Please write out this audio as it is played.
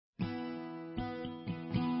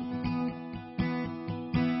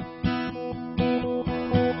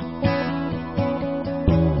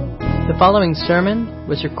following sermon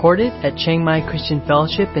was recorded at Chiang Mai Christian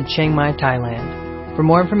Fellowship in Chiang Mai, Thailand. For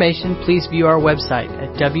more information, please view our website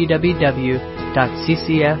at www.ccfth.org.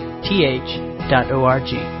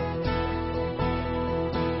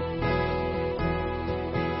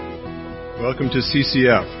 Welcome to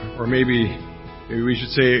CCF, or maybe we should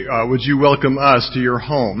say, would you welcome us to your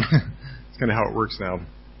home? It's kind of how it works now.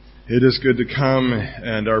 It is good to come,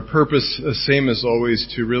 and our purpose, same as always,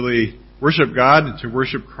 to really worship God, to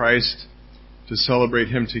worship Christ, to celebrate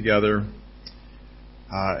Him together.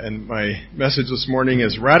 And my message this morning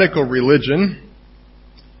is radical religion,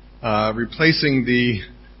 replacing the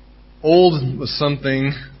old with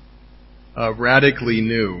something radically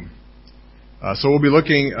new. So we'll be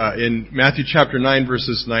looking in Matthew chapter 9,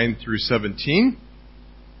 verses 9 through 17.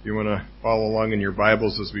 If you want to follow along in your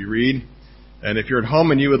Bibles as we read. And if you're at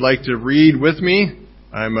home and you would like to read with me,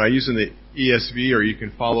 I'm using the ESV, or you can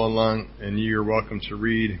follow along, and you're welcome to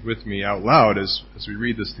read with me out loud as we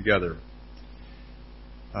read this together.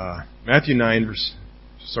 Matthew 9,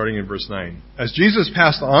 starting in verse 9. As Jesus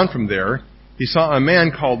passed on from there, he saw a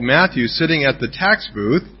man called Matthew sitting at the tax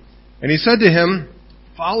booth, and he said to him,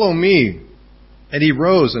 "Follow me." And he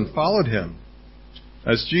rose and followed him.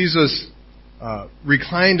 As Jesus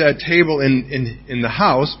reclined at table in the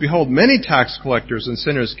house, behold, many tax collectors and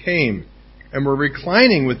sinners came and were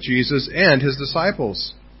reclining with Jesus and his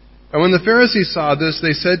disciples. And when the Pharisees saw this,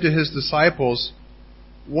 they said to his disciples,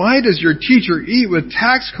 "Why does your teacher eat with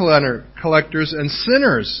tax collectors and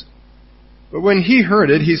sinners?" But when he heard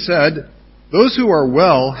it, he said, "Those who are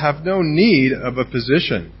well have no need of a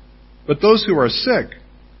physician, but those who are sick.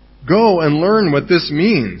 Go and learn what this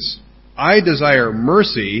means. I desire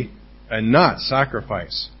mercy and not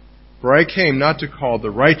sacrifice, for I came not to call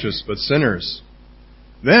the righteous but sinners."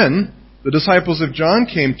 Then the disciples of John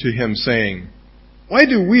came to him, saying, "Why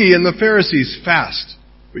do we and the Pharisees fast,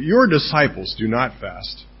 but your disciples do not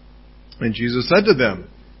fast?" And Jesus said to them,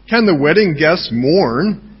 "Can the wedding guests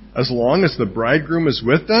mourn as long as the bridegroom is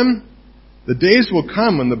with them? The days will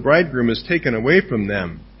come when the bridegroom is taken away from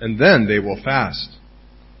them, and then they will fast.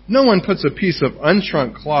 No one puts a piece of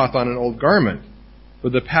unshrunk cloth on an old garment, for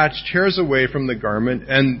the patch tears away from the garment,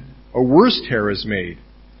 and a worse tear is made.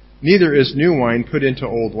 Neither is new wine put into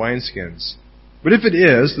old wineskins. But if it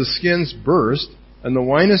is, the skins burst, and the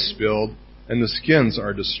wine is spilled, and the skins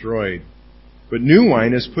are destroyed. But new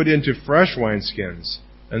wine is put into fresh wineskins,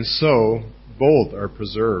 and so both are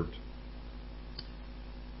preserved."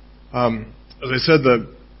 As I said, the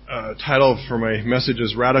title for my message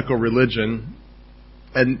is Radical Religion.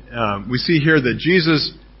 And we see here that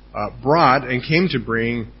Jesus brought and came to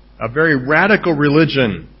bring a very radical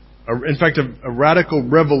religion. In fact, a radical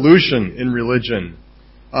revolution in religion.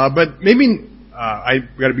 But maybe I've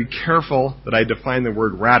got to be careful that I define the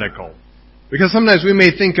word radical. Because sometimes we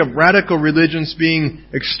may think of radical religions being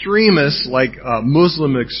extremists, like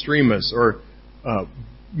Muslim extremists or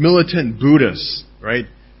militant Buddhists, right?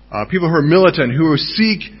 People who are militant, who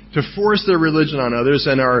seek to force their religion on others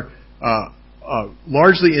and are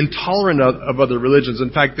largely intolerant of other religions.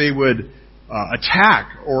 In fact, they would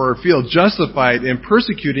attack or feel justified in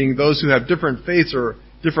persecuting those who have different faiths or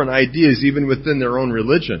different ideas, even within their own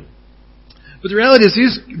religion. But the reality is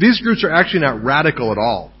these groups are actually not radical at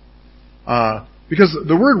all. Because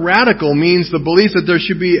the word radical means the belief that there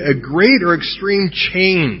should be a great or extreme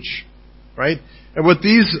change, right? And what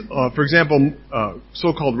these, for example,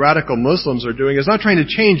 so-called radical Muslims are doing is not trying to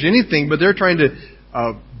change anything, but they're trying to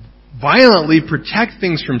violently protect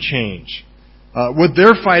things from change. What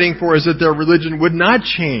they're fighting for is that their religion would not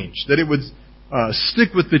change, that it would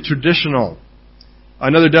stick with the traditional.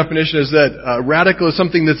 Another definition is that radical is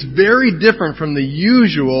something that's very different from the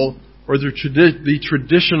usual or the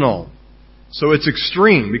traditional. So it's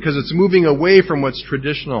extreme because it's moving away from what's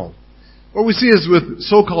traditional. What we see is with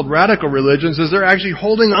so-called radical religions is they're actually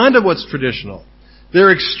holding on to what's traditional.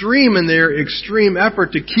 They're extreme in their extreme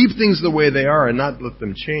effort to keep things the way they are and not let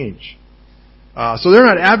them change. So they're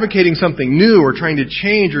not advocating something new or trying to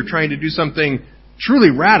change or trying to do something truly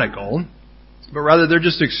radical, but rather they're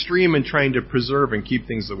just extreme in trying to preserve and keep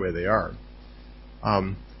things the way they are.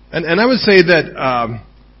 And I would say that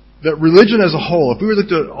religion as a whole, if we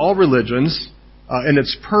looked at all religions and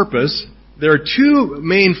its purpose, there are two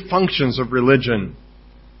main functions of religion.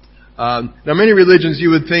 Now, many religions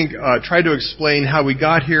you would think try to explain how we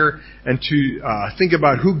got here and to think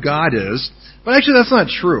about who God is. But actually, that's not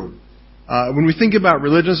true. When we think about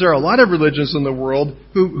religions, there are a lot of religions in the world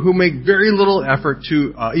who make very little effort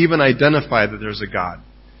to even identify that there's a God.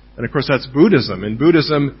 And of course, that's Buddhism. In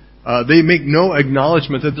Buddhism, they make no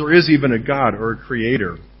acknowledgement that there is even a God or a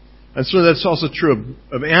creator. And so that's also true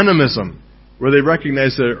of animism, where they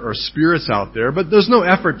recognize there are spirits out there, but there's no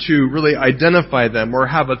effort to really identify them or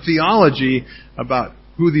have a theology about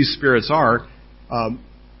who these spirits are.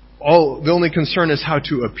 The only concern is how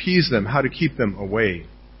to appease them, how to keep them away.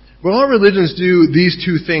 But all religions do these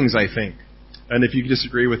two things, I think. And if you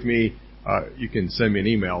disagree with me, you can send me an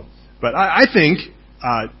email. But I think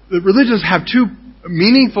the religions have two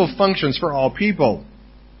meaningful functions for all people.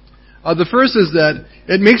 The first is that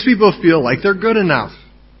it makes people feel like they're good enough,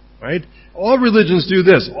 right? All religions do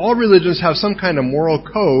this. All religions have some kind of moral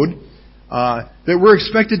code that we're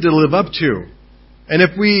expected to live up to. And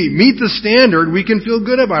if we meet the standard, we can feel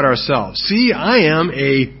good about ourselves. See, I am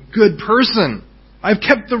a good person. I've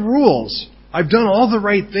kept the rules. I've done all the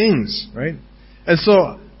right things, right? And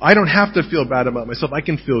so I don't have to feel bad about myself. I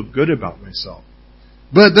can feel good about myself.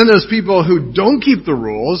 But then there's people who don't keep the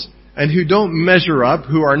rules and who don't measure up,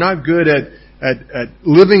 who are not good at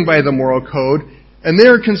living by the moral code, and they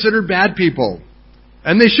are considered bad people.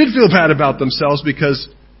 And they should feel bad about themselves because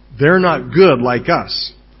they're not good like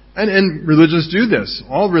us. And religions do this.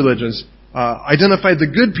 All religions identify the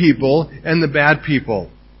good people and the bad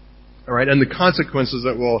people, all right, and the consequences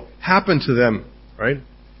that will happen to them, right?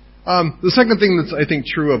 The second thing that's, I think,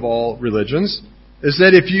 true of all religions is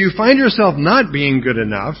that if you find yourself not being good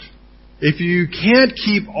enough, if you can't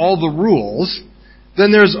keep all the rules,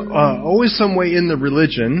 then there's always some way in the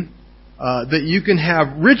religion that you can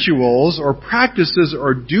have rituals or practices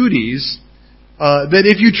or duties that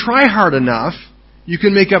if you try hard enough, you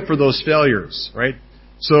can make up for those failures, right?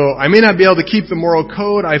 So I may not be able to keep the moral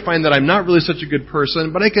code. I find that I'm not really such a good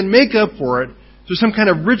person, but I can make up for it through some kind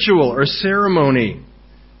of ritual or ceremony.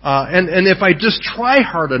 And if I just try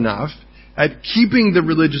hard enough at keeping the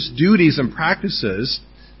religious duties and practices,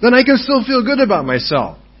 then I can still feel good about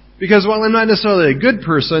myself. Because while I'm not necessarily a good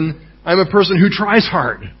person, I'm a person who tries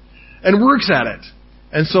hard and works at it.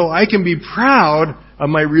 And so I can be proud of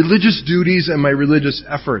my religious duties and my religious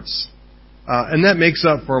efforts. And that makes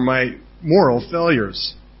up for my moral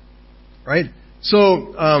failures. Right?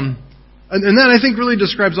 So, and that I think really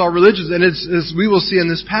describes all religions. And it's, as we will see in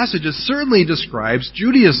this passage, it certainly describes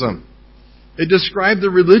Judaism. It described the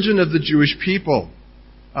religion of the Jewish people.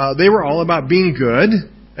 They were all about being good,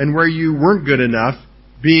 and where you weren't good enough,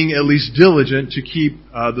 being at least diligent to keep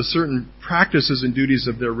the certain practices and duties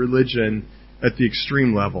of their religion at the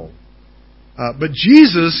extreme level. But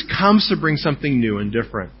Jesus comes to bring something new and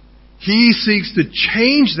different. He seeks to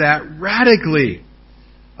change that radically.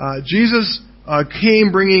 Jesus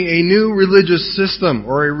came bringing a new religious system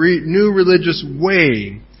or a new religious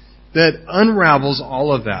way that unravels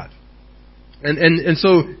all of that. And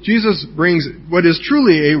so Jesus brings what is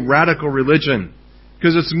truly a radical religion,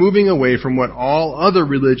 because it's moving away from what all other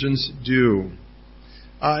religions do.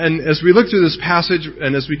 And as we look through this passage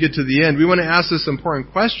and as we get to the end, we want to ask this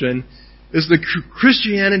important question: is the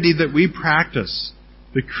Christianity that we practice,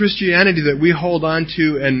 the Christianity that we hold on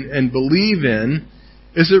to and believe in,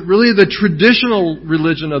 is it really the traditional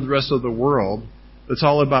religion of the rest of the world that's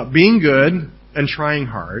all about being good and trying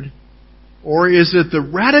hard? Or is it the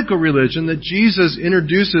radical religion that Jesus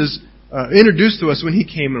introduced to us when He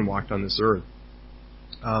came and walked on this earth?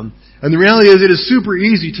 And the reality is, it is super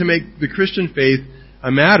easy to make the Christian faith a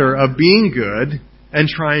matter of being good and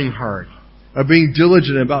trying hard, of being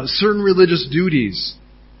diligent about certain religious duties,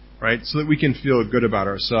 right, so that we can feel good about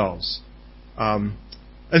ourselves. And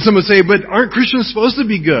some would say, but aren't Christians supposed to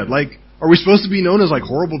be good? Like, are we supposed to be known as like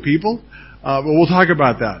horrible people? Well, we'll talk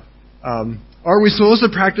about that. Are we supposed to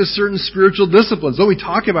practice certain spiritual disciplines? Though we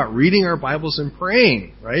talk about reading our Bibles and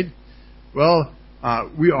praying, right? Well,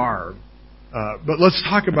 we are. But let's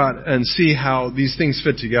talk about and see how these things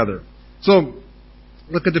fit together. So,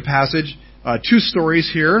 look at the passage. Two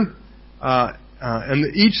stories here.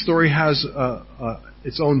 And each story has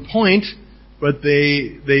its own point, but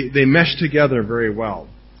they mesh together very well.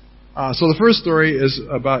 So the first story is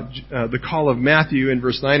about the call of Matthew in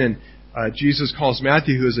verse 9, and Jesus calls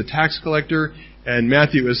Matthew, who is a tax collector, and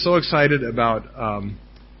Matthew is so excited about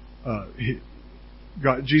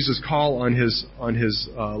Jesus' call on his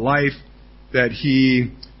life that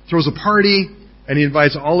he throws a party and he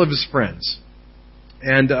invites all of his friends.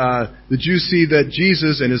 And the Jews see that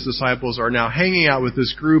Jesus and His disciples are now hanging out with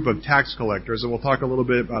this group of tax collectors, and we'll talk a little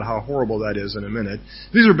bit about how horrible that is in a minute.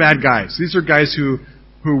 These are bad guys. These are guys who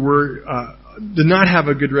did not have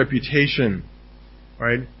a good reputation,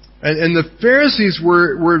 right? And the Pharisees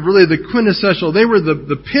were really the quintessential. They were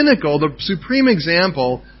the pinnacle, the supreme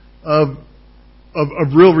example of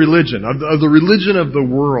real religion, of the religion of the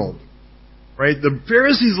world. Right? The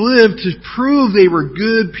Pharisees lived to prove they were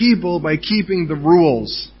good people by keeping the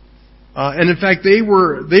rules. And in fact, they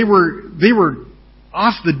were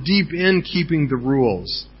off the deep end keeping the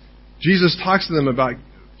rules. Jesus talks to them about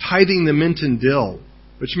tithing the mint and dill,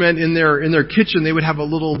 which meant in their kitchen they would have a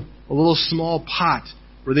little small pot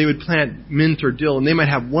where they would plant mint or dill, and they might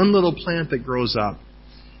have one little plant that grows up.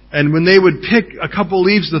 And when they would pick a couple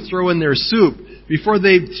leaves to throw in their soup, before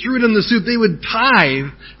they threw it in the soup, they would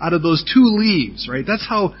tithe out of those 2 leaves, right? That's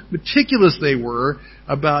how meticulous they were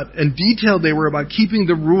about, and detailed they were about keeping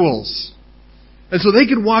the rules. And so they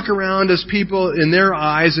could walk around as people in their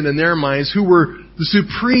eyes and in their minds who were the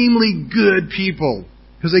supremely good people,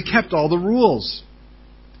 because they kept all the rules.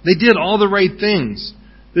 They did all the right things.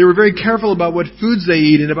 They were very careful about what foods they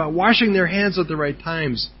eat and about washing their hands at the right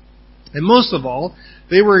times. And most of all,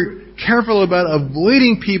 they were careful about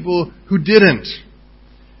avoiding people who didn't.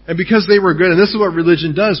 And because they were good, and this is what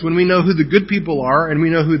religion does, when we know who the good people are and we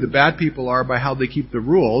know who the bad people are by how they keep the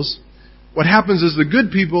rules, what happens is the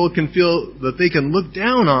good people can feel that they can look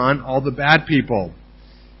down on all the bad people.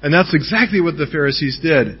 And that's exactly what the Pharisees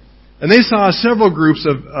did. And they saw several groups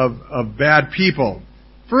of bad people.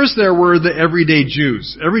 First, there were the everyday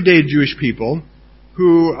Jews, everyday Jewish people,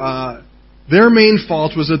 who their main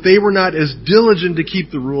fault was that they were not as diligent to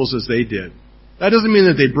keep the rules as they did. That doesn't mean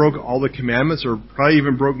that they broke all the commandments or probably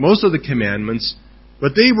even broke most of the commandments,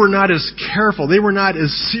 but they were not as careful. They were not as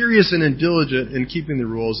serious and diligent in keeping the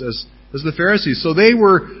rules as the Pharisees. So they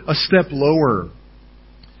were a step lower.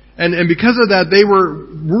 And because of that, they were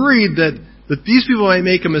worried that these people might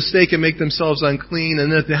make a mistake and make themselves unclean,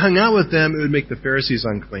 and that if they hung out with them, it would make the Pharisees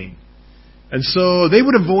unclean. And so they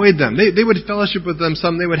would avoid them. They would fellowship with them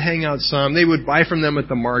some, they would hang out some, they would buy from them at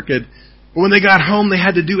the market. But when they got home, they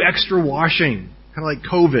had to do extra washing. Kind of like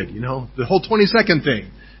COVID, the whole 20-second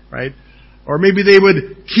thing, right? Or maybe they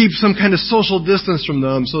would keep some kind of social distance from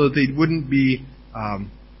them so that they wouldn't be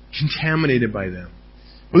contaminated by them.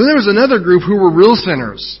 But then there was another group who were real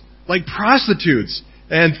sinners, like prostitutes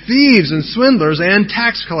and thieves and swindlers and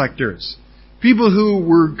tax collectors. People who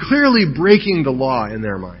were clearly breaking the law in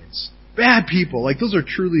their minds. Bad people, like those are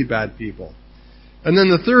truly bad people. And then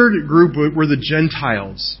the third group were the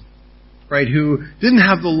Gentiles, right, who didn't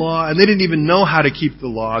have the law and they didn't even know how to keep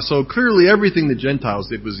the law. So clearly everything the Gentiles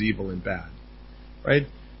did was evil and bad, right?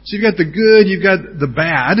 So you've got the good, you've got the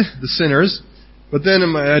bad, the sinners. But then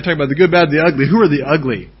I talk about the good, bad, the ugly. Who are the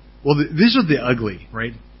ugly? Well, these are the ugly,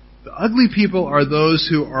 right? The ugly people are those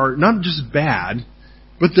who are not just bad,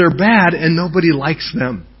 but they're bad and nobody likes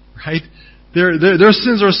them, right? Their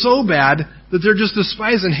sins are so bad that they're just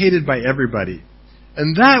despised and hated by everybody.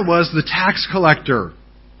 And that was the tax collector.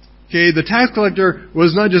 Okay, the tax collector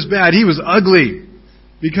was not just bad, he was ugly.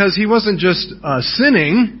 Because he wasn't just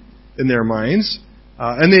sinning in their minds,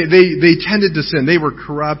 and they tended to sin. They were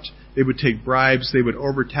corrupt, they would take bribes, they would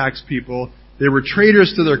overtax people. They were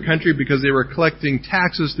traitors to their country because they were collecting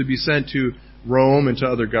taxes to be sent to Rome and to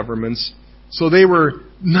other governments. So they were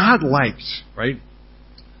not liked, right?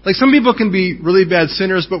 Like some people can be really bad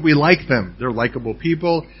sinners, but we like them. They're likable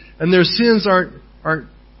people, and their sins aren't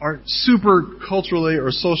super culturally or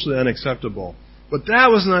socially unacceptable. But that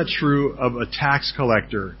was not true of a tax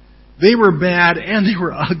collector. They were bad and they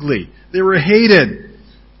were ugly. They were hated.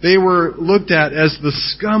 They were looked at as the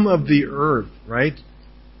scum of the earth, right?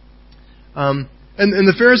 And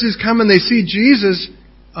the Pharisees come and they see Jesus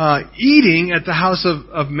eating at the house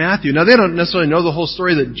of Matthew. Now, they don't necessarily know the whole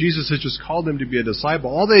story that Jesus has just called him to be a disciple.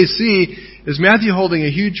 All they see is Matthew holding a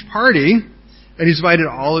huge party, and he's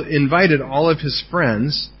invited all of his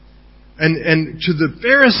friends. And to the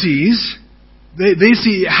Pharisees, they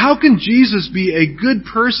see, how can Jesus be a good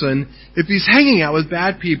person if he's hanging out with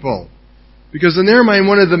bad people? Because in their mind,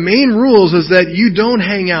 one of the main rules is that you don't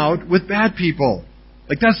hang out with bad people.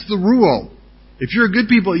 Like, that's the rule. If you're good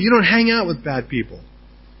people, you don't hang out with bad people.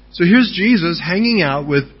 So here's Jesus hanging out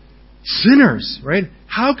with sinners, right?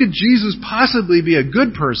 How could Jesus possibly be a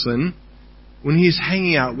good person when he's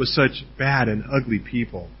hanging out with such bad and ugly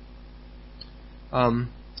people?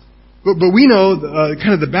 But we know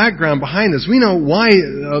kind of the background behind this. We know why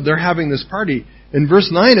they're having this party. In verse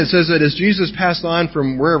 9 it says that as Jesus passed on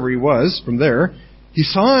from wherever he was, from there, he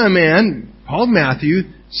saw a man called Matthew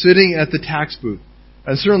sitting at the tax booth.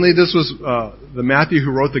 And certainly this was the Matthew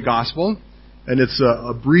who wrote the gospel. And it's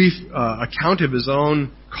a brief account of his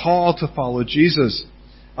own call to follow Jesus.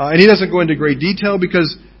 And he doesn't go into great detail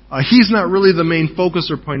because he's not really the main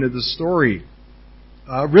focus or point of the story.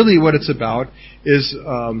 Really what it's about is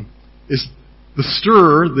the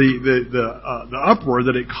stir, the uproar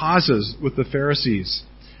that it causes with the Pharisees.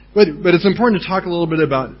 But it's important to talk a little bit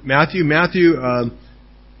about Matthew. Matthew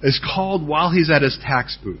is called while he's at his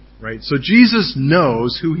tax booth, right? So Jesus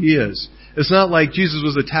knows who he is. It's not like Jesus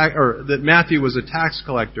was that Matthew was a tax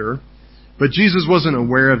collector, But Jesus wasn't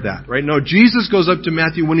aware of that, right? No, Jesus goes up to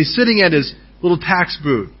Matthew when he's sitting at his little tax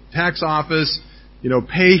booth, tax office,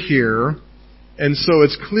 pay here. And so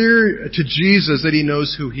it's clear to Jesus that he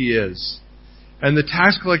knows who he is. And the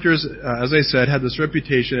tax collectors, as I said, had this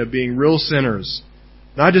reputation of being real sinners.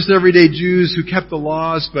 Not just everyday Jews who kept the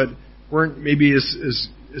laws, but weren't maybe as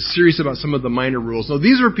serious about some of the minor rules. No,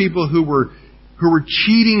 these were people who were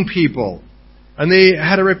cheating people. And they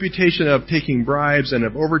had a reputation of taking bribes and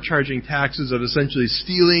of overcharging taxes, of essentially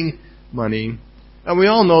stealing money. And we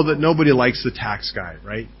all know that nobody likes the tax guy,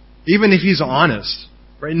 right? Even if he's honest,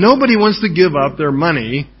 right? Nobody wants to give up their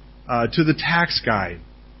money to the tax guy.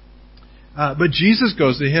 But Jesus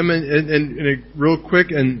goes to him, and in a real quick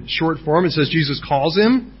and short form, it says Jesus calls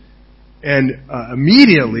him, and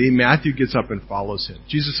immediately Matthew gets up and follows him.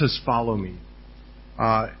 Jesus says, "Follow me."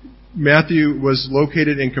 Matthew was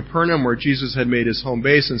located in Capernaum, where Jesus had made his home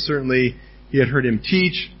base, and certainly he had heard him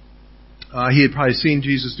teach. He had probably seen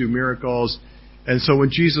Jesus do miracles. And so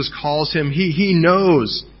when Jesus calls him, he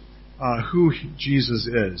knows who Jesus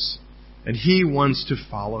is. And he wants to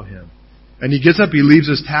follow him. And he gets up, he leaves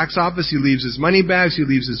his tax office, he leaves his money bags, he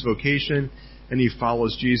leaves his vocation, and he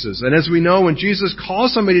follows Jesus. And as we know, when Jesus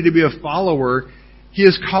calls somebody to be a follower, he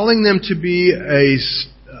is calling them to be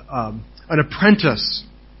an apprentice.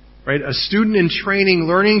 Right? A student in training,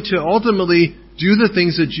 learning to ultimately do the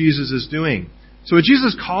things that Jesus is doing. So when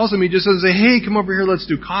Jesus calls him, he just says, "Hey, come over here, let's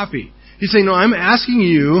do coffee." He's saying, "No, I'm asking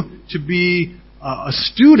you to be a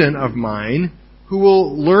student of mine who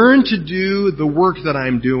will learn to do the work that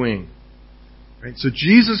I'm doing." Right? So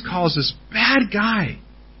Jesus calls this bad guy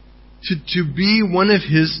to be one of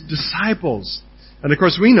his disciples. And of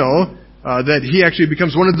course we know that he actually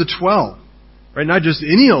becomes one of the 12. Right? Not just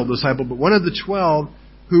any old disciple, but one of the 12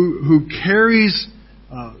 who carries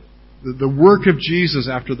the work of Jesus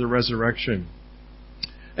after the resurrection.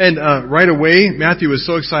 And right away, Matthew is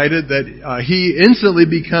so excited that he instantly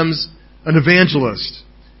becomes an evangelist.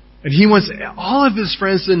 And he wants all of his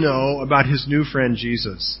friends to know about his new friend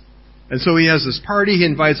Jesus. And so he has this party. He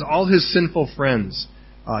invites all his sinful friends,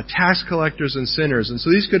 tax collectors and sinners. And so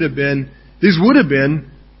these would have been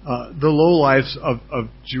the lowlifes of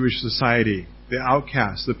Jewish society. The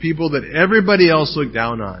outcasts, the people that everybody else looked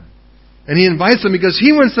down on. And he invites them because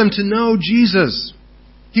he wants them to know Jesus.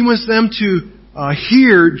 He wants them to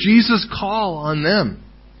hear Jesus call on them.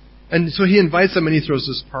 And so he invites them and he throws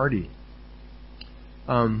this party.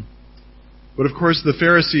 But of course the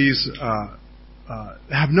Pharisees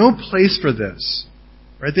have no place for this.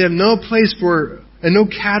 Right? They have no place for, and no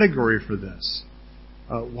category for this.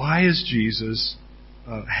 Why is Jesus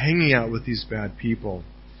hanging out with these bad people?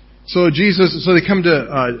 So they come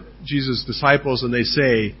to Jesus' disciples and they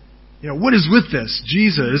say, what is with this?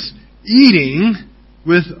 Jesus eating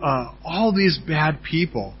with all these bad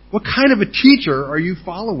people. What kind of a teacher are you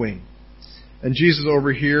following? And Jesus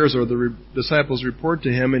overhears, or the disciples report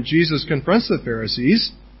to him, and Jesus confronts the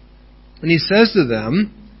Pharisees, and he says to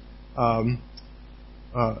them,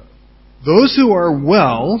 those who are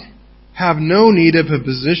well have no need of a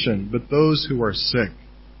physician, but those who are sick.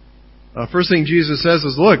 First thing Jesus says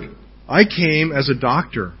is, look, I came as a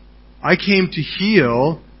doctor. I came to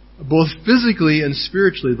heal both physically and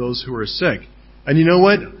spiritually those who are sick. And you know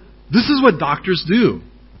what? This is what doctors do.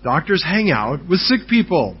 Doctors hang out with sick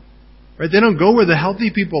people. Right? They don't go where the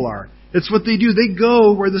healthy people are. It's what they do. They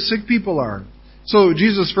go where the sick people are. So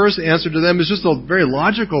Jesus' first answer to them is just a very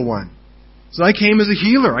logical one. So I came as a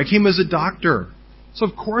healer. I came as a doctor. So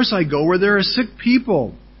of course I go where there are sick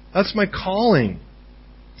people. That's my calling.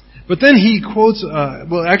 But then he quotes,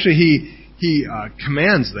 he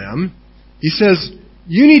commands them. He says,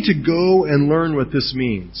 you need to go and learn what this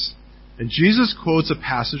means. And Jesus quotes a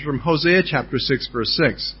passage from Hosea chapter 6, verse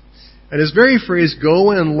 6. And his very phrase,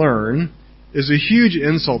 go and learn, is a huge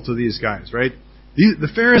insult to these guys, right?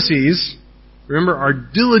 The Pharisees, remember, are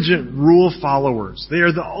diligent rule followers. They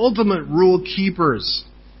are the ultimate rule keepers.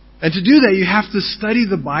 And to do that, you have to study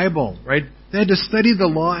the Bible, right? They had to study the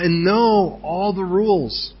law and know all the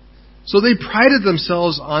rules. So they prided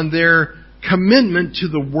themselves on their commitment to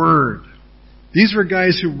the Word. These were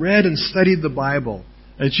guys who read and studied the Bible.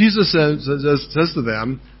 And Jesus says to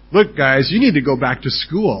them, look guys, you need to go back to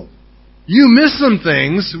school. You missed some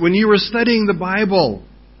things when you were studying the Bible.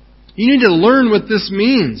 You need to learn what this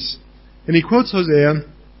means. And he quotes Hosea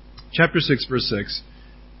chapter 6, verse 6,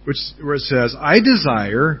 where it says, I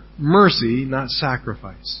desire mercy, not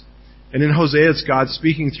sacrifice. And in Hosea, it's God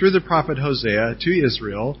speaking through the prophet Hosea to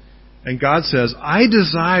Israel. And God says, I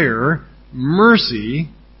desire mercy,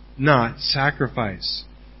 not sacrifice.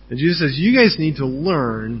 And Jesus says, you guys need to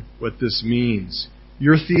learn what this means.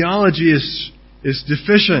 Your theology is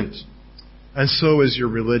deficient. and so is your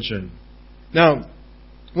religion. Now,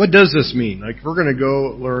 what does this mean? Like, if we're going to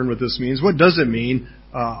go learn what this means, what does it mean?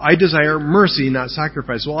 I desire mercy, not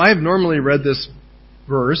sacrifice. Well, I've normally read this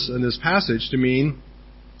verse and this passage to mean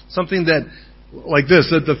something that, like this,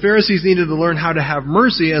 that the Pharisees needed to learn how to have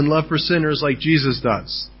mercy and love for sinners like Jesus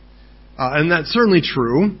does. And that's certainly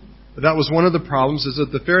true. That was one of the problems, is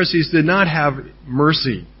that the Pharisees did not have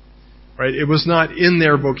mercy. Right? It was not in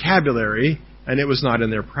their vocabulary, and it was not in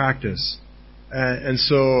their practice. And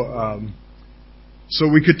so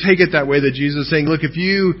we could take it that way, that Jesus is saying, look, if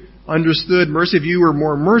you understood mercy, if you were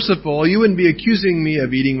more merciful, you wouldn't be accusing me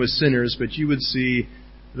of eating with sinners, but you would see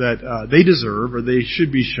that they deserve, or they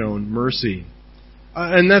should be shown mercy.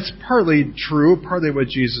 And that's partly true, partly what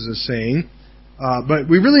Jesus is saying. But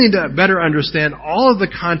we really need to better understand all of the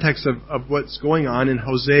context of what's going on in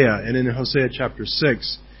Hosea, and in Hosea chapter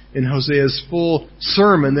 6, in Hosea's full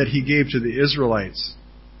sermon that he gave to the Israelites.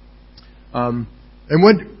 And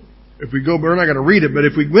what, if we go, we're not going to read it, but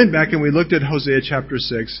if we went back and we looked at Hosea chapter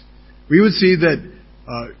 6, we would see that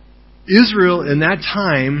Israel in that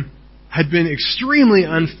time had been extremely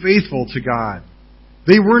unfaithful to God.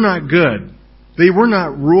 They were not good. They were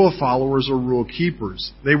not rule followers or rule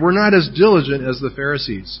keepers. They were not as diligent as the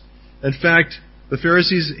Pharisees. In fact, the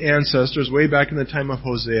Pharisees' ancestors, way back in the time of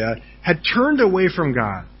Hosea, had turned away from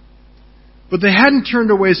God. But they hadn't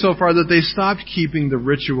turned away so far that they stopped keeping the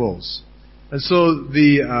rituals. And so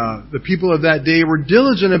the people of that day were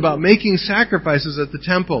diligent about making sacrifices at the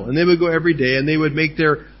temple. And they would go every day and they would make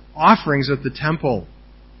their offerings at the temple.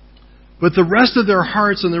 But the rest of their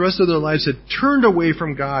hearts and the rest of their lives had turned away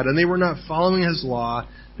from God, and they were not following His law,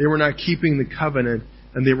 they were not keeping the covenant,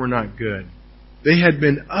 and they were not good. They had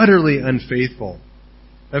been utterly unfaithful.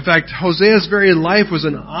 In fact, Hosea's very life was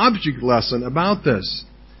an object lesson about this.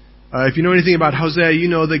 If you know anything about Hosea, you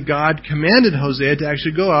know that God commanded Hosea to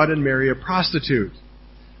actually go out and marry a prostitute,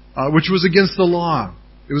 which was against the law.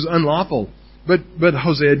 It was unlawful. But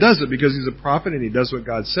Hosea does it because he's a prophet and he does what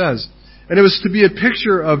God says. And it was to be a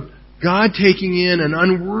picture of God taking in an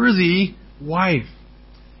unworthy wife.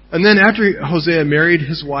 And then after Hosea married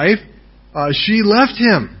his wife, she left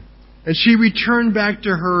him. And she returned back to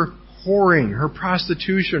her whoring, her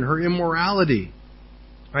prostitution, her immorality.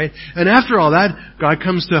 Right? And after all that, God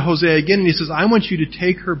comes to Hosea again and He says, I want you to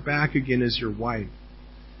take her back again as your wife.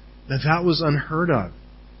 Now that was unheard of.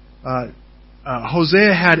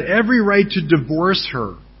 Hosea had every right to divorce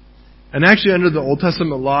her. And actually under the Old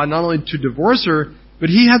Testament law, not only to divorce her, but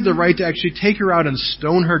he had the right to actually take her out and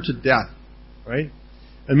stone her to death. Right?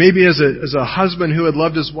 And maybe as a husband who had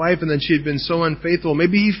loved his wife and then she had been so unfaithful,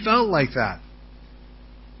 maybe he felt like that.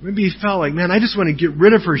 Maybe he felt like, man, I just want to get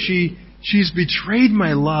rid of her. She's betrayed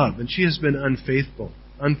my love and she has been unfaithful.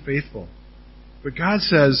 But God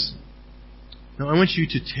says, no, I want you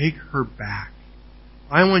to take her back.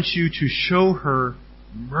 I want you to show her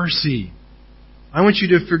mercy. I want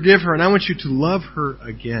you to forgive her and I want you to love her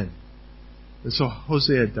again. And so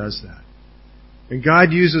Hosea does that. And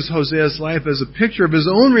God uses Hosea's life as a picture of His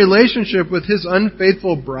own relationship with His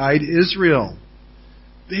unfaithful bride, Israel.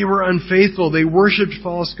 They were unfaithful. They worshipped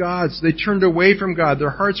false gods. They turned away from God.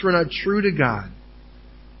 Their hearts were not true to God.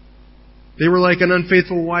 They were like an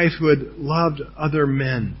unfaithful wife who had loved other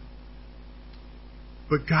men.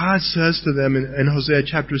 But God says to them in Hosea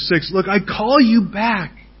chapter 6, look, I call you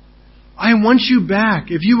back. I want you back.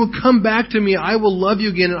 If you will come back to me, I will love you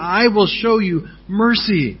again and I will show you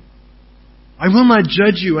mercy. I will not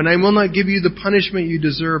judge you and I will not give you the punishment you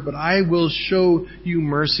deserve, but I will show you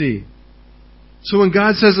mercy. So when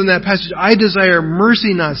God says in that passage, I desire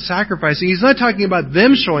mercy, not sacrificing, He's not talking about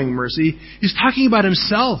them showing mercy. He's talking about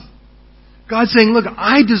Himself. God's saying, look,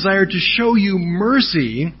 I desire to show you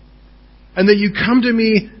mercy and that you come to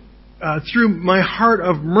me through my heart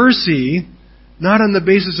of mercy, not on the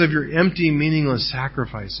basis of your empty, meaningless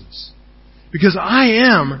sacrifices. Because I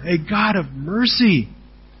am a God of mercy.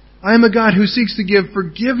 I am a God who seeks to give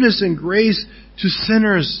forgiveness and grace to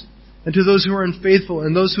sinners and to those who are unfaithful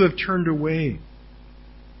and those who have turned away.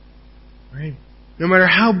 Right? No matter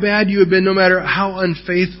how bad you have been, no matter how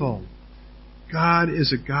unfaithful, God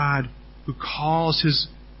is a God who calls His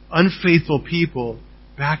unfaithful people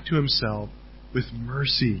back to Himself with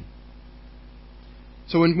mercy.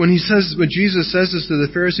 So when Jesus says this to the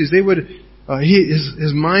Pharisees, they would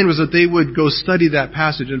his mind was that they would go study that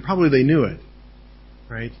passage, and probably they knew it,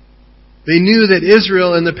 right? They knew that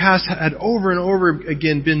Israel in the past had over and over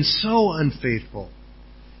again been so unfaithful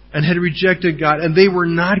and had rejected God, and they were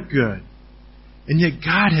not good. And yet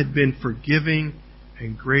God had been forgiving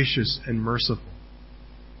and gracious and merciful.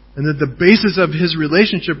 And that the basis of His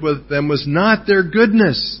relationship with them was not their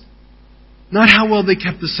goodness. Not how well they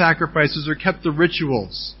kept the sacrifices or kept the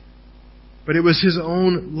rituals. But it was His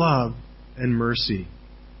own love and mercy.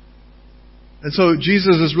 And so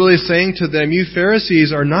Jesus is really saying to them, you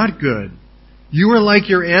Pharisees are not good. You are like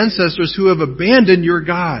your ancestors who have abandoned your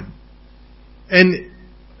God. And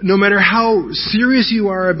no matter how serious you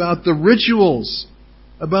are about the rituals,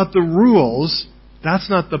 about the rules, that's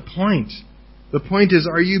not the point. The point is,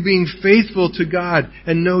 are you being faithful to God?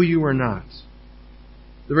 And no, you are not.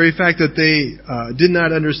 The very fact that they did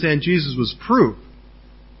not understand Jesus was proof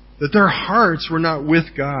that their hearts were not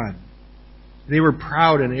with God. They were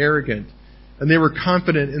proud and arrogant, and they were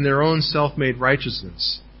confident in their own self-made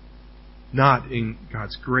righteousness, not in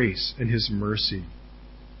God's grace and His mercy.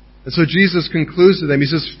 And so Jesus concludes to them. He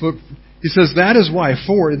says, that is why,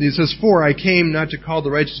 for I came not to call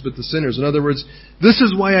the righteous but the sinners. In other words, this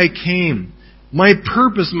is why I came. My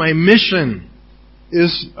purpose, my mission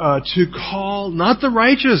is to call not the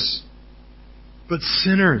righteous, but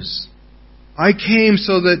sinners. I came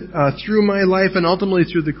so that through my life and ultimately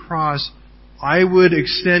through the cross, I would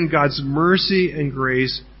extend God's mercy and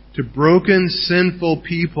grace to broken, sinful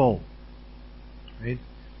people. Right?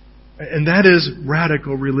 And that is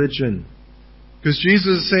radical religion. Because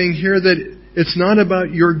Jesus is saying here that it's not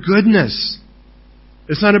about your goodness.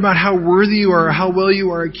 It's not about how worthy you are, or how well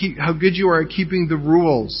you are, how good you are at keeping the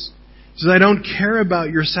rules. He says, I don't care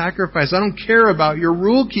about your sacrifice. I don't care about your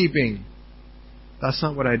rule keeping. That's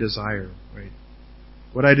not what I desire. Right?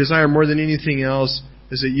 What I desire more than anything else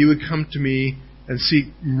is that you would come to me and seek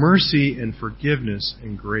mercy and forgiveness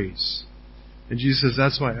and grace. And Jesus says,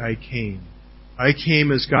 that's why I came. I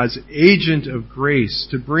came as God's agent of grace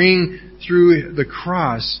to bring through the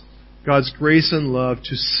cross God's grace and love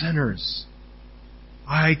to sinners.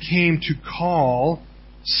 I came to call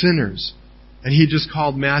sinners. And He just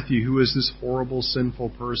called Matthew, who is this horrible, sinful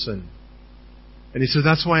person. And He said,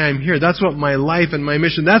 that's why I'm here. That's what my life and my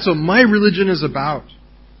mission, that's what my religion is about.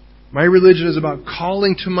 My religion is about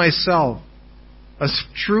calling to myself, as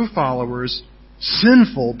true followers,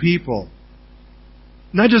 sinful people.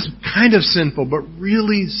 Not just kind of sinful, but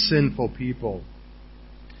really sinful people.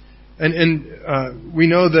 And we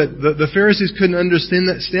know that the Pharisees couldn't understand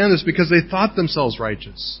this because they thought themselves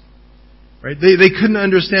righteous. Right? They couldn't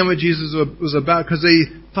understand what Jesus was about because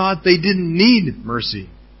they thought they didn't need mercy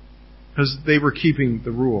because they were keeping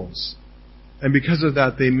the rules. And because of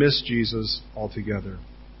that, they missed Jesus altogether.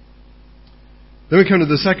 Then we come to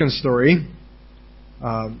the second story.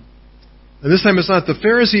 And this time it's not the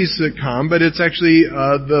Pharisees that come, but it's actually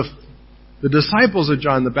the disciples of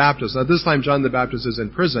John the Baptist. Now this time John the Baptist is in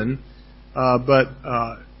prison,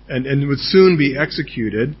 and would soon be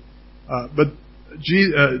executed. But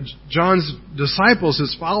John's disciples,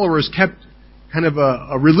 his followers, kept kind of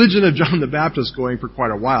a religion of John the Baptist going for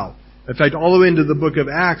quite a while. In fact, all the way into the book of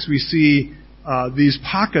Acts, we see these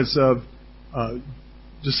pockets of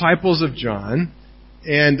disciples of John,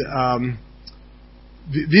 and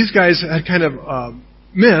these guys had kind of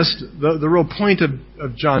missed the real point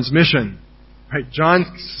of John's mission. Right? John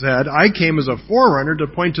said, I came as a forerunner to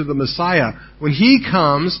point to the Messiah. When He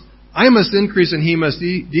comes, I must increase and He must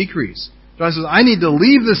decrease. John says, I need to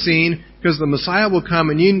leave the scene because the Messiah will come,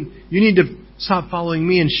 and you need to stop following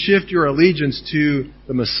me and shift your allegiance to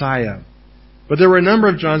the Messiah. But there were a number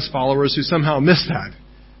of John's followers who somehow missed that.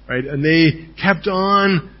 Right? And they kept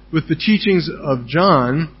on with the teachings of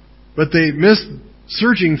John, but they missed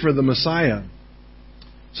searching for the Messiah.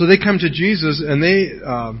 So they come to Jesus, and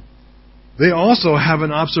they also have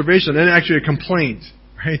an observation and actually a complaint,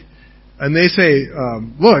 right? And they say,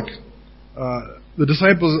 look, the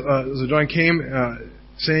disciples of John came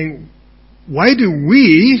saying, why do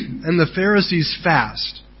we and the Pharisees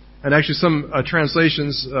fast? And actually some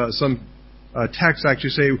translations, some texts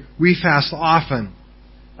actually say, we fast often.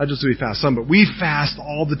 Not just we fast some, but we fast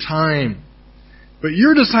all the time. But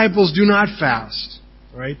your disciples do not fast,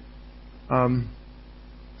 right?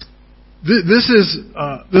 This is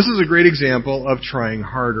a great example of trying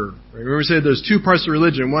harder. Right? Remember, we said there's two parts of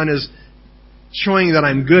religion. One is showing that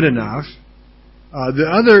I'm good enough. The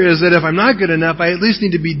other is that if I'm not good enough, I at least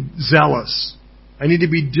need to be zealous. I need to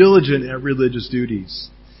be diligent at religious duties.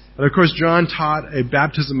 And of course, John taught a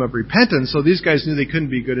baptism of repentance, so these guys knew they couldn't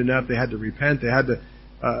be good enough. They had to repent. They had to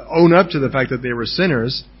own up to the fact that they were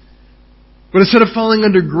sinners. But instead of falling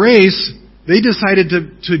under grace, they decided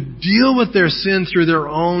to deal with their sin through their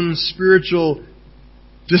own spiritual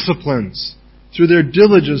disciplines, through their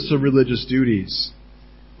diligence to religious duties.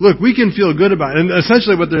 Look, we can feel good about it. And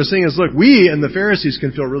essentially what they're saying is, look, we and the Pharisees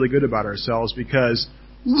can feel really good about ourselves because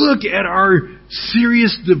look at our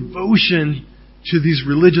serious devotion to these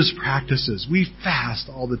religious practices. We fast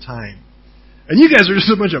all the time. And you guys are just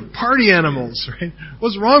a bunch of party animals, right?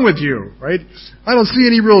 What's wrong with you, right? I don't see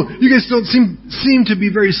any you guys don't seem to be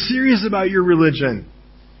very serious about your religion.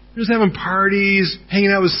 You're just having parties, hanging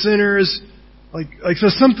out with sinners. Like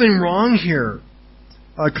there's something wrong here.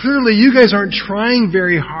 Clearly you guys aren't trying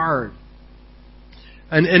very hard.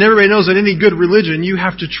 And everybody knows that any good religion, you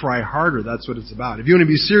have to try harder. That's what it's about. If you want to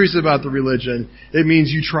be serious about the religion, it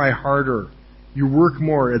means you try harder. You work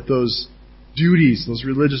more at those duties, those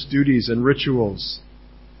religious duties and rituals.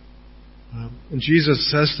 And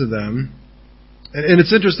Jesus says to them, and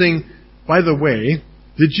it's interesting, by the way,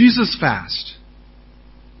 did Jesus fast?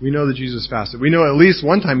 We know that Jesus fasted. We know at least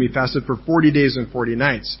one time He fasted for 40 days and 40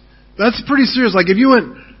 nights. That's pretty serious. Like if you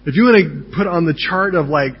want to put on the chart of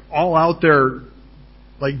like all out there,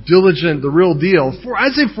 like diligent, the real deal,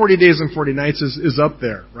 I'd say 40 days and 40 nights is up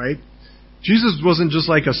there, right? Jesus wasn't just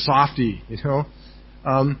like a softie, you know.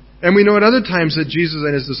 And we know at other times that Jesus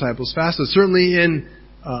and His disciples fasted. Certainly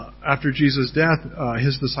after Jesus' death,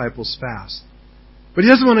 His disciples fast. But He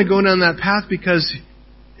doesn't want to go down that path because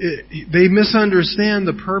they misunderstand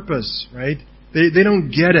the purpose, right? They don't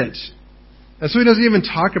get it. And so He doesn't even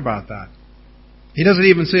talk about that. He doesn't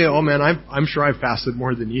even say, oh man, I'm sure I fasted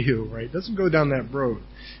more than you, right? Doesn't go down that road.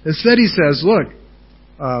 Instead He says, look,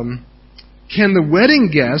 can the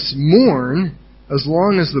wedding guests mourn as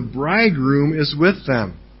long as the bridegroom is with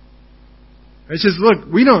them? He says, look,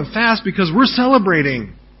 we don't fast because we're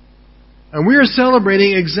celebrating. And we are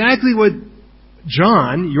celebrating exactly what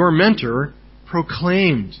John, your mentor,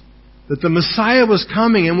 proclaimed. That the Messiah was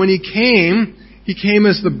coming, and when He came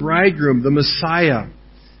as the bridegroom, the Messiah.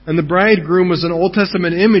 And the bridegroom was an Old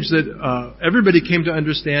Testament image that everybody came to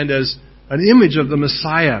understand as an image of the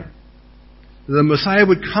Messiah. The Messiah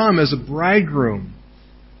would come as a bridegroom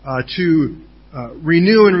to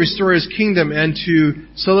renew and restore His kingdom and to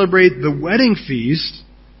celebrate the wedding feast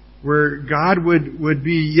where God would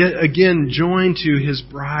be yet again joined to His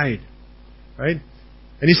bride. Right?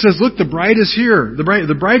 And He says, look, the bride is here.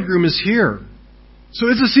 The bridegroom is here. So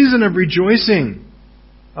it's a season of rejoicing.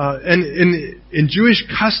 And in Jewish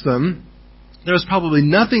custom, there was probably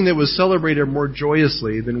nothing that was celebrated more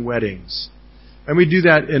joyously than weddings. And we do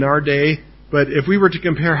that in our day, but if we were to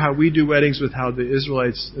compare how we do weddings with how the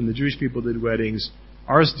Israelites and the Jewish people did weddings,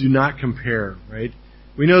 ours do not compare, right?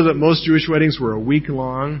 We know that most Jewish weddings were a week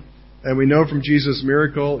long, and we know from Jesus'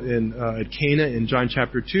 miracle at Cana in John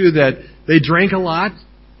chapter 2 that they drank a lot,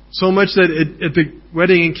 so much that at the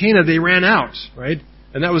wedding in Cana they ran out, right?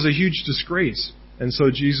 And that was a huge disgrace. And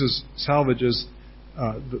so Jesus salvages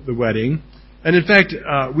the wedding. And in fact,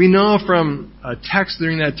 we know from a text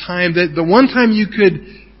during that time that the one time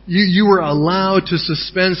you were allowed to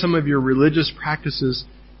suspend some of your religious practices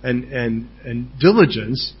and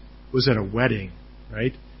diligence was at a wedding,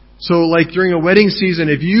 right? So like during a wedding season,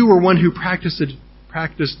 if you were one who practiced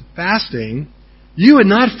fasting, you would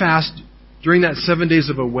not fast during that 7 days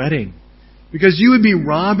of a wedding. Because you would be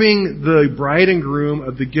robbing the bride and groom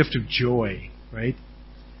of the gift of joy. Right?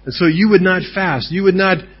 And so you would not fast. You would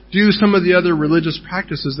not do some of the other religious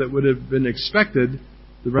practices that would have been expected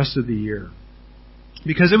the rest of the year.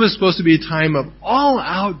 Because it was supposed to be a time of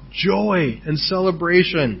all-out joy and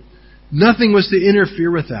celebration. Nothing was to interfere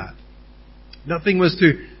with that. Nothing was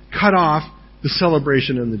to cut off the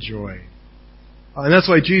celebration and the joy. And that's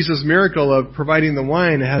why Jesus' miracle of providing the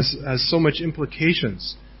wine has so much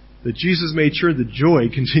implications. That Jesus made sure the joy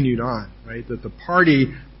continued on, right? That the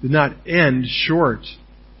party did not end short.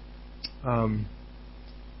 And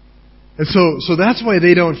so that's why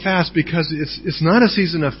they don't fast, because it's not a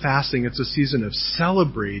season of fasting, it's a season of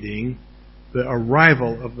celebrating the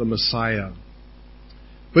arrival of the Messiah.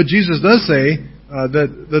 But Jesus does say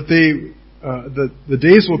that the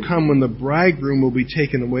days will come when the bridegroom will be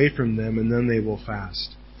taken away from them, and then they will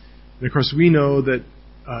fast. And of course we know that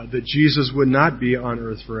Jesus would not be on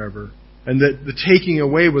earth forever. And that the taking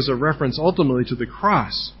away was a reference ultimately to the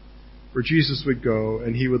cross, where Jesus would go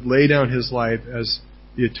and He would lay down His life as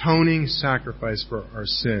the atoning sacrifice for our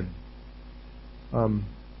sin. So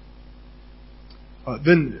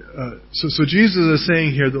Jesus is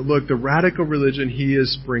saying here that, look, the radical religion He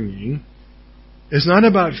is bringing is not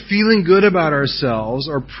about feeling good about ourselves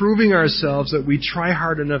or proving ourselves that we try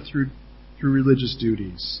hard enough through religious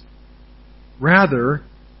duties. Rather,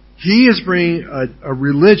 He is bringing a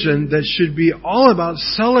religion that should be all about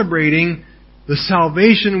celebrating the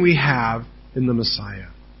salvation we have in the Messiah.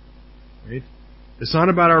 Right? It's not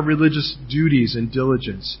about our religious duties and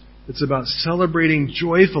diligence. It's about celebrating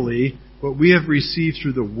joyfully what we have received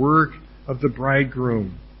through the work of the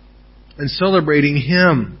bridegroom. And celebrating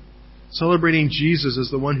Him. Celebrating Jesus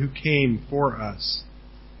as the one who came for us.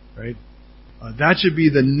 Right? That should be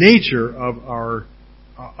the nature of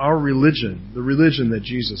our religion, the religion that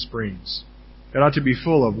Jesus brings. It ought to be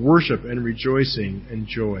full of worship and rejoicing and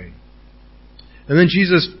joy. And then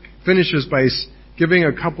Jesus finishes by giving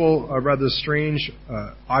a couple rather strange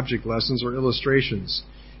object lessons or illustrations.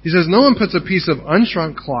 He says, "No one puts a piece of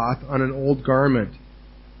unshrunk cloth on an old garment,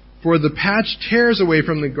 for the patch tears away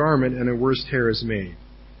from the garment and a worse tear is made."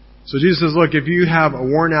 So Jesus says, look, if you have a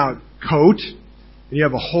worn out coat, and you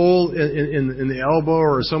have a hole in the elbow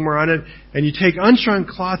or somewhere on it, and you take unshrunk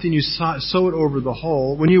cloth and you sew it over the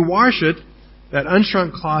hole, when you wash it, that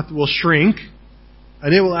unshrunk cloth will shrink,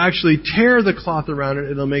 and it will actually tear the cloth around it,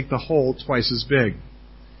 and it'll make the hole twice as big.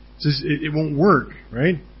 It won't work,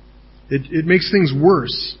 right? It makes things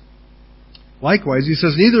worse. Likewise, he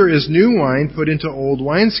says, neither is new wine put into old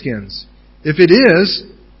wineskins. If it is,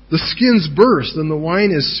 the skins burst, and the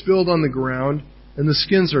wine is spilled on the ground, and the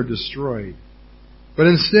skins are destroyed. But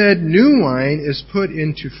instead, new wine is put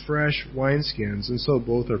into fresh wineskins, and so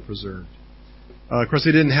both are preserved. Of course,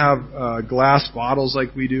 they didn't have glass bottles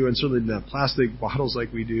like we do, and certainly didn't have plastic bottles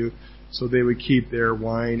like we do. So they would keep their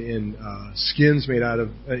wine in skins made out of,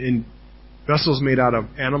 in vessels made out of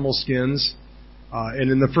animal skins.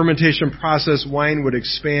 And in the fermentation process, wine would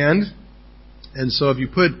expand. And so if you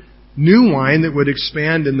put new wine that would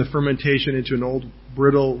expand in the fermentation into an old,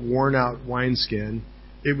 brittle, worn-out wineskin,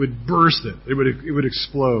 it would burst it. It would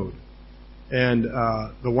explode. And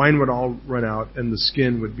the wine would all run out, and the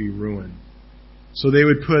skin would be ruined. So they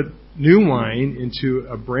would put new wine into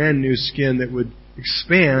a brand new skin that would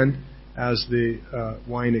expand as the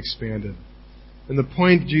wine expanded. And the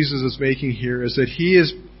point Jesus is making here is that He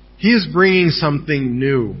is bringing something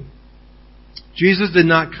new. Jesus did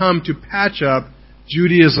not come to patch up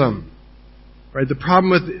Judaism. Right? The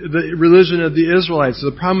problem with the religion of the Israelites,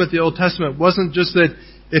 the problem with the Old Testament wasn't just that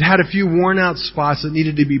it had a few worn out spots that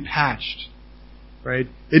needed to be patched. Right?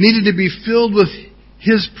 It needed to be filled with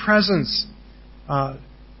His presence.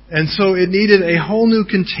 And so it needed a whole new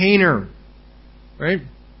container. Right?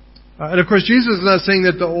 And of course, Jesus is not saying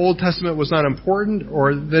that the Old Testament was not important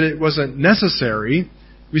or that it wasn't necessary.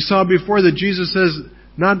 We saw before that Jesus says,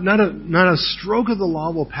 not a stroke of the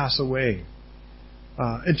law will pass away.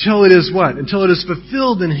 Until it is what? Until it is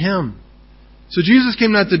fulfilled in Him. So Jesus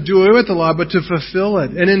came not to do away with the law, but to fulfill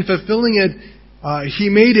it. And in fulfilling it, He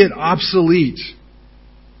made it obsolete.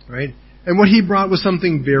 Right? And what He brought was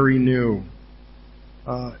something very new.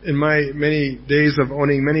 In my many days of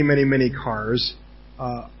owning many cars,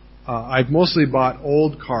 I've mostly bought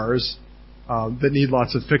old cars that need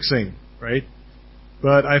lots of fixing, right?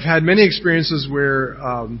 But I've had many experiences where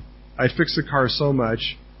I fixed the car so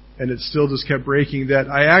much and it still just kept breaking that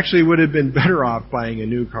I actually would have been better off buying a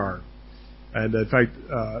new car. And in fact,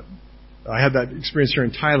 I had that experience here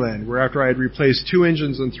in Thailand where after I had replaced 2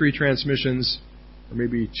 engines and 3 transmissions, or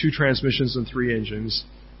maybe 2 transmissions and 3 engines,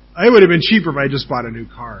 it would have been cheaper if I just bought a new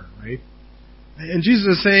car, right? And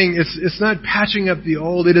Jesus is saying it's not patching up the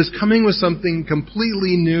old. It is coming with something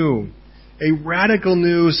completely new. A radical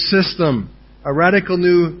new system. A radical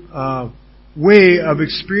new way of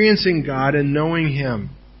experiencing God and knowing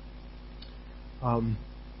Him. And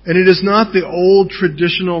it is not the old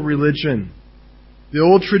traditional religion. The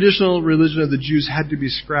old traditional religion of the Jews had to be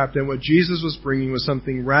scrapped. And what Jesus was bringing was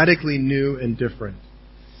something radically new and different.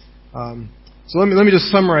 So let me just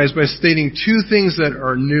summarize by stating 2 things that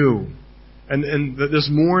are new. And there's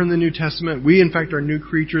more in the New Testament. We, in fact, are new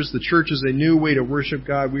creatures. The church is a new way to worship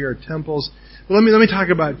God. We are temples. But let me talk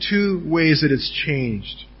about 2 ways that it's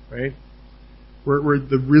changed, right? Where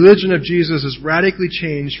the religion of Jesus is radically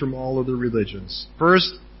changed from all other religions.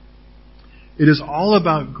 First, it is all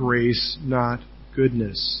about grace, not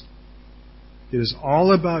goodness. It is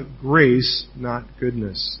all about grace, not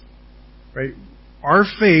goodness. Right? Our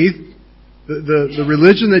faith, the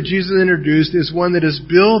religion that Jesus introduced, is one that is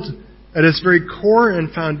built at its very core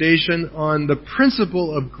and foundation on the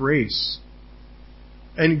principle of grace.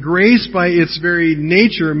 And grace, by its very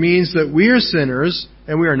nature, means that we are sinners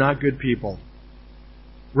and we are not good people.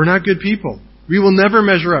 We're not good people. We will never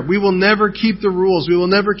measure up. We will never keep the rules. We will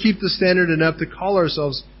never keep the standard enough to call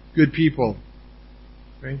ourselves good people.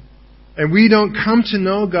 Right? And we don't come to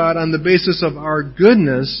know God on the basis of our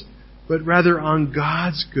goodness, but rather on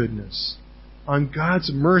God's goodness, on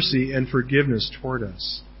God's mercy and forgiveness toward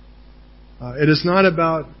us. It is not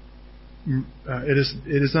about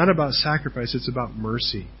sacrifice. It's about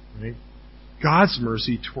mercy, right? God's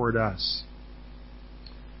mercy toward us.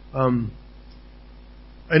 And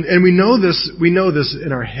we know this. We know this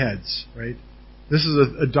in our heads, right? This is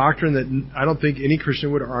a doctrine that I don't think any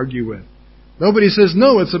Christian would argue with. Nobody says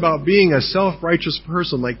no. It's about being a self-righteous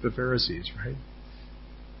person like the Pharisees, right?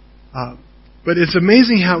 But it's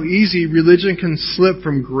amazing how easy religion can slip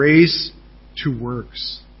from grace to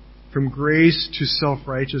works, from grace to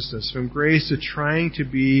self-righteousness, from grace to trying to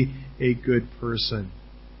be a good person.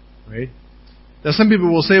 Right? Now some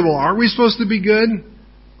people will say, well, are we supposed to be good?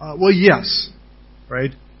 Well, yes.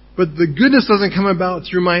 Right? But the goodness doesn't come about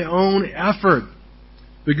through my own effort.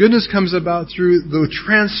 The goodness comes about through the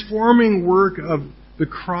transforming work of the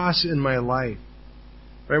cross in my life.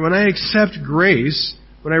 Right? When I accept grace,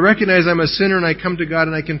 when I recognize I'm a sinner and I come to God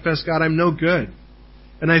and I confess, God, I'm no good.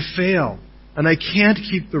 And I fail. And I can't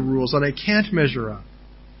keep the rules. And I can't measure up.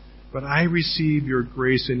 But I receive your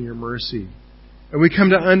grace and your mercy. And we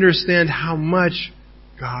come to understand how much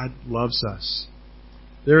God loves us.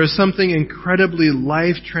 There is something incredibly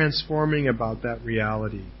life-transforming about that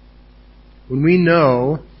reality. When we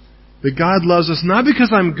know that God loves us not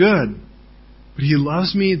because I'm good, but He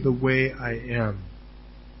loves me the way I am.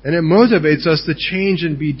 And it motivates us to change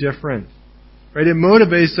and be different. Right? It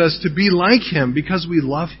motivates us to be like Him because we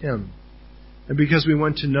love Him. And because we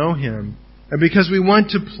want to know Him. And because we want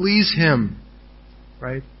to please Him.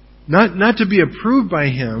 Right? Not to be approved by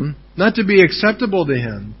Him. Not to be acceptable to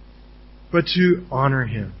Him. But to honor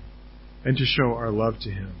Him. And to show our love to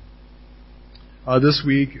Him. This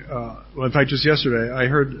week, in fact just yesterday, I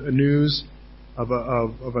heard news of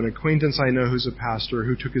an acquaintance I know who's a pastor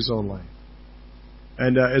who took his own life.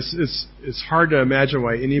 And it's hard to imagine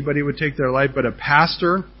why anybody would take their life, but a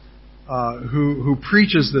pastor who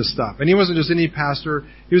preaches this stuff. And he wasn't just any pastor,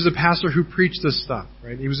 he was a pastor who preached this stuff.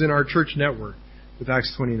 Right? He was in our church network with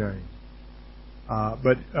Acts 29.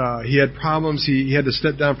 But he had problems. He had to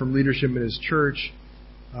step down from leadership in his church.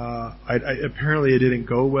 Apparently it didn't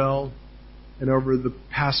go well. And over the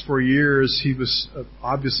past 4 years, he was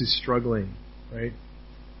obviously struggling, right?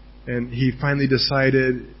 And he finally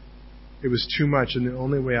decided it was too much, and the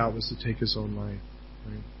only way out was to take his own life,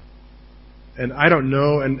 right? And I don't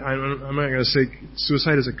know, and I'm not going to say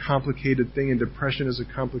suicide is a complicated thing, and depression is a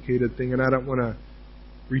complicated thing, and I don't want to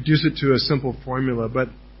reduce it to a simple formula, but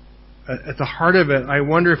at the heart of it, I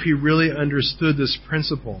wonder if he really understood this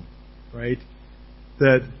principle, right?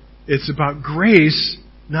 That it's about grace,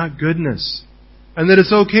 not goodness. And that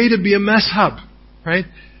it's okay to be a mess up, right?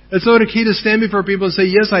 It's okay to stand before people and say,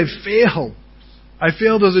 yes, I failed. I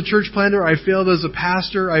failed as a church planter. I failed as a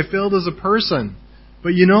pastor. I failed as a person. But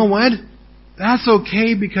you know what? That's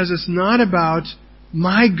okay because it's not about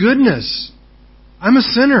my goodness. I'm a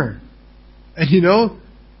sinner. And you know,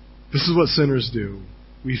 this is what sinners do.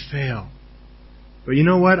 We fail. But you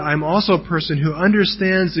know what? I'm also a person who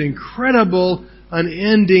understands the incredible,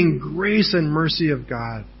 unending grace and mercy of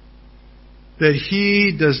God. That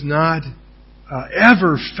He does not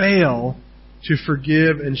ever fail to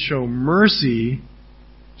forgive and show mercy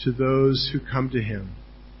to those who come to Him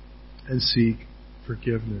and seek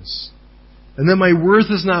forgiveness. And that my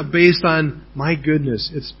worth is not based on my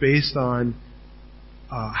goodness. It's based on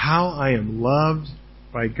how I am loved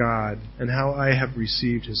by God and how I have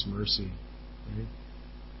received His mercy. Right?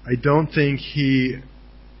 I don't think He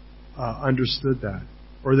understood that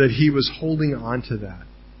or that He was holding on to that.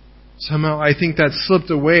 Somehow I think that slipped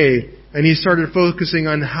away and he started focusing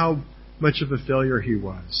on how much of a failure he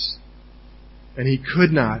was. And he could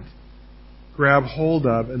not grab hold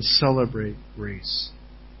of and celebrate grace.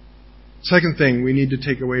 Second thing we need to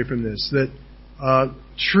take away from this, that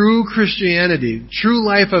true Christianity, true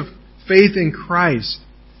life of faith in Christ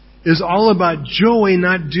is all about joy,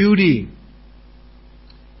 not duty.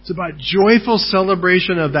 It's about joyful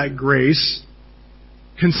celebration of that grace,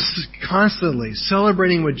 constantly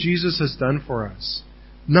celebrating what Jesus has done for us.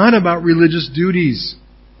 Not about religious duties.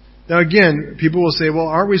 Now again, people will say, well,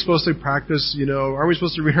 aren't we supposed to practice, aren't we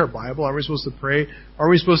supposed to read our Bible? Aren't we supposed to pray?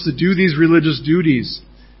 Aren't we supposed to do these religious duties?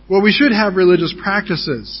 Well, we should have religious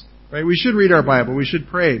practices, right? We should read our Bible. We should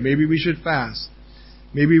pray. Maybe we should fast.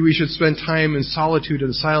 Maybe we should spend time in solitude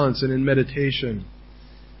and silence and in meditation.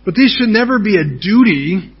 But these should never be a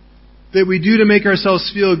duty that we do to make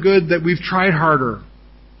ourselves feel good that we've tried harder.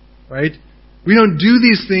 Right? We don't do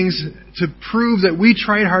these things to prove that we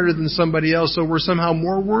tried harder than somebody else so we're somehow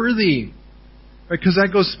more worthy. Right? Because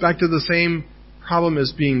that goes back to the same problem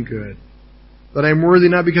as being good. That I'm worthy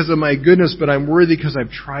not because of my goodness, but I'm worthy because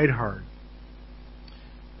I've tried hard.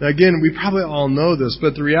 Now again, we probably all know this,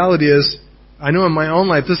 but the reality is, I know in my own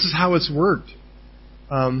life, this is how it's worked.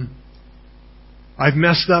 I've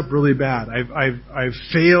messed up really bad. I've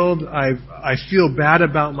failed. I feel bad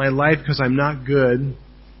about my life because I'm not good.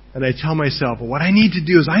 And I tell myself, well, what I need to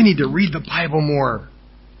do is I need to read the Bible more.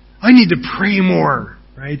 I need to pray more,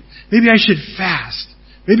 right? Maybe I should fast.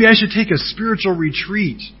 Maybe I should take a spiritual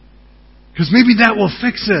retreat. Because maybe that will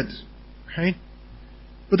fix it, right?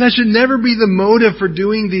 But that should never be the motive for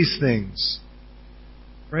doing these things.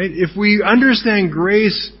 Right? If we understand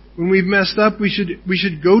grace, when we've messed up, we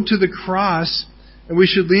should go to the cross, and we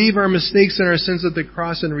should leave our mistakes and our sins at the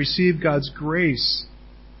cross and receive God's grace.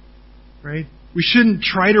 Right? We shouldn't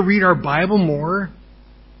try to read our Bible more,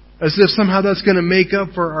 as if somehow that's going to make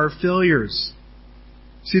up for our failures.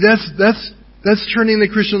 See, that's turning the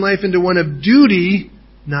Christian life into one of duty,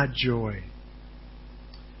 not joy.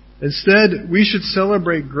 Instead, we should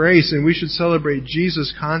celebrate grace, and we should celebrate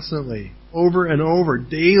Jesus constantly, over and over,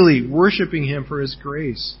 daily, worshiping Him for His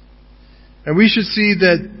grace. And we should see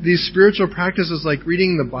that these spiritual practices like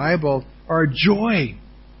reading the Bible are joy.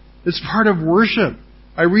 It's part of worship.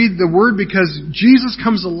 I read the Word because Jesus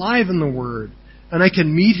comes alive in the Word, and I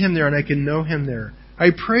can meet Him there and I can know Him there. I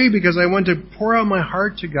pray because I want to pour out my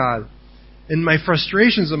heart to God in my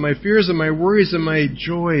frustrations and my fears and my worries and my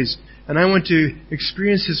joys. And I want to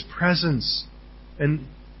experience His presence and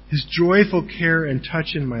His joyful care and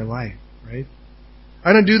touch in my life, right?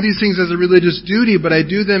 I don't do these things as a religious duty, but I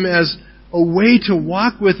do them as a way to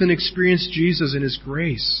walk with and experience Jesus and His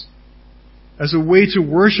grace. As a way to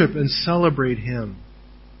worship and celebrate Him.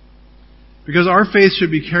 Because our faith should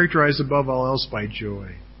be characterized above all else by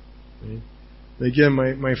joy. Right? Again,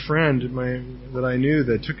 my friend that I knew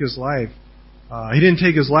that took his life, he didn't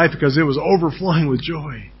take his life because it was overflowing with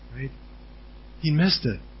joy. Right? He missed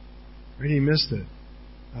it. Right? He missed it.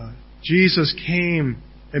 Jesus came,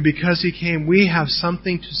 and because He came, we have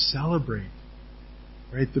something to celebrate.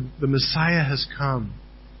 Right? The Messiah has come.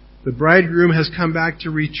 The bridegroom has come back to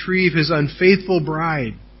retrieve His unfaithful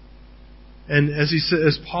bride. And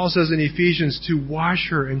as Paul says in Ephesians, to wash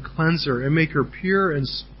her and cleanse her and make her a pure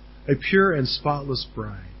and spotless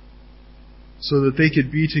bride, so that they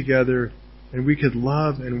could be together and we could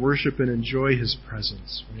love and worship and enjoy His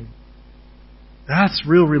presence. Right? That's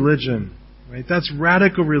real religion. Right? That's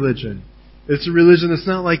radical religion. It's a religion that's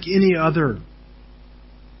not like any other.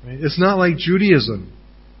 Right? It's not like Judaism.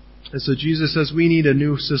 And so Jesus says we need a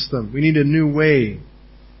new system. We need a new way.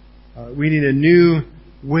 We need a new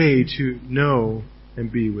way to know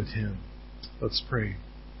and be with Him. Let's pray.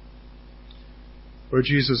 Lord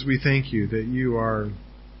Jesus, we thank You that You are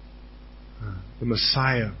the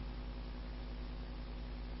Messiah.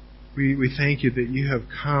 We thank You that You have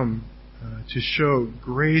come to show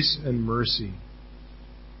grace and mercy.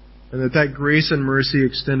 And that grace and mercy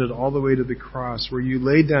extended all the way to the cross, where You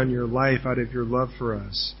laid down Your life out of Your love for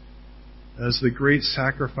us as the great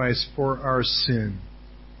sacrifice for our sin.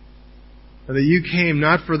 And that You came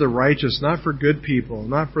not for the righteous, not for good people,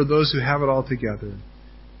 not for those who have it all together,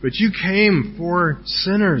 but You came for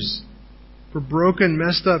sinners, for broken,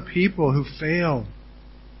 messed up people who fail.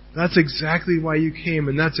 That's exactly why You came,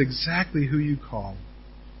 and that's exactly who You call.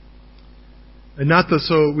 And not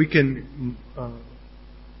so we can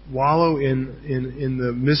wallow in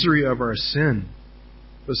the misery of our sin,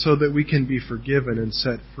 but so that we can be forgiven and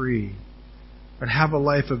set free and have a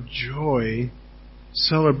life of joy,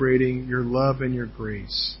 celebrating Your love and Your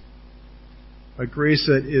grace. A grace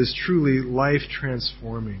that is truly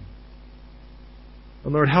life-transforming.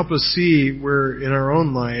 And Lord, help us see where in our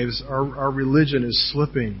own lives our religion is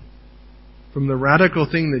slipping from the radical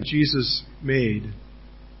thing that Jesus made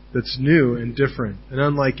that's new and different and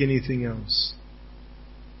unlike anything else.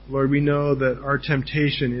 Lord, we know that our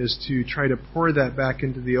temptation is to try to pour that back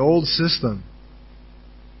into the old system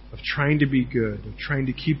of trying to be good, of trying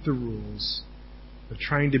to keep the rules, of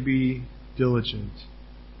trying to be diligent,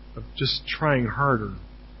 of just trying harder.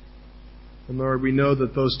 And Lord, we know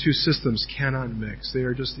that those two systems cannot mix. They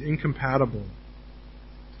are just incompatible.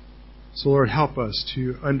 So Lord, help us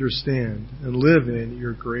to understand and live in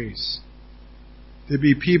Your grace. To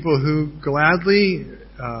be people who gladly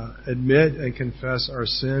admit and confess our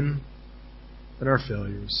sin and our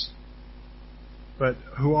failures, but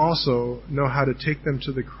who also know how to take them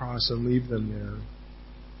to the cross and leave them there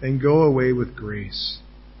and go away with grace.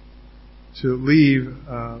 To leave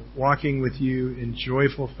walking with You in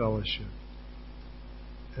joyful fellowship.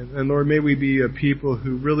 And Lord, may we be a people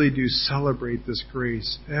who really do celebrate this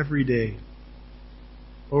grace every day,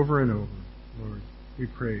 over and over. Lord, we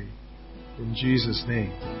pray in Jesus'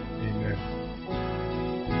 name. Amen.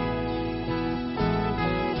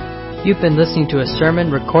 You've been listening to a sermon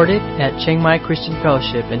recorded at Chiang Mai Christian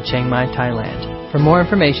Fellowship in Chiang Mai, Thailand. For more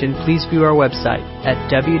information, please view our website at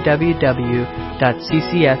www.ccfth.org.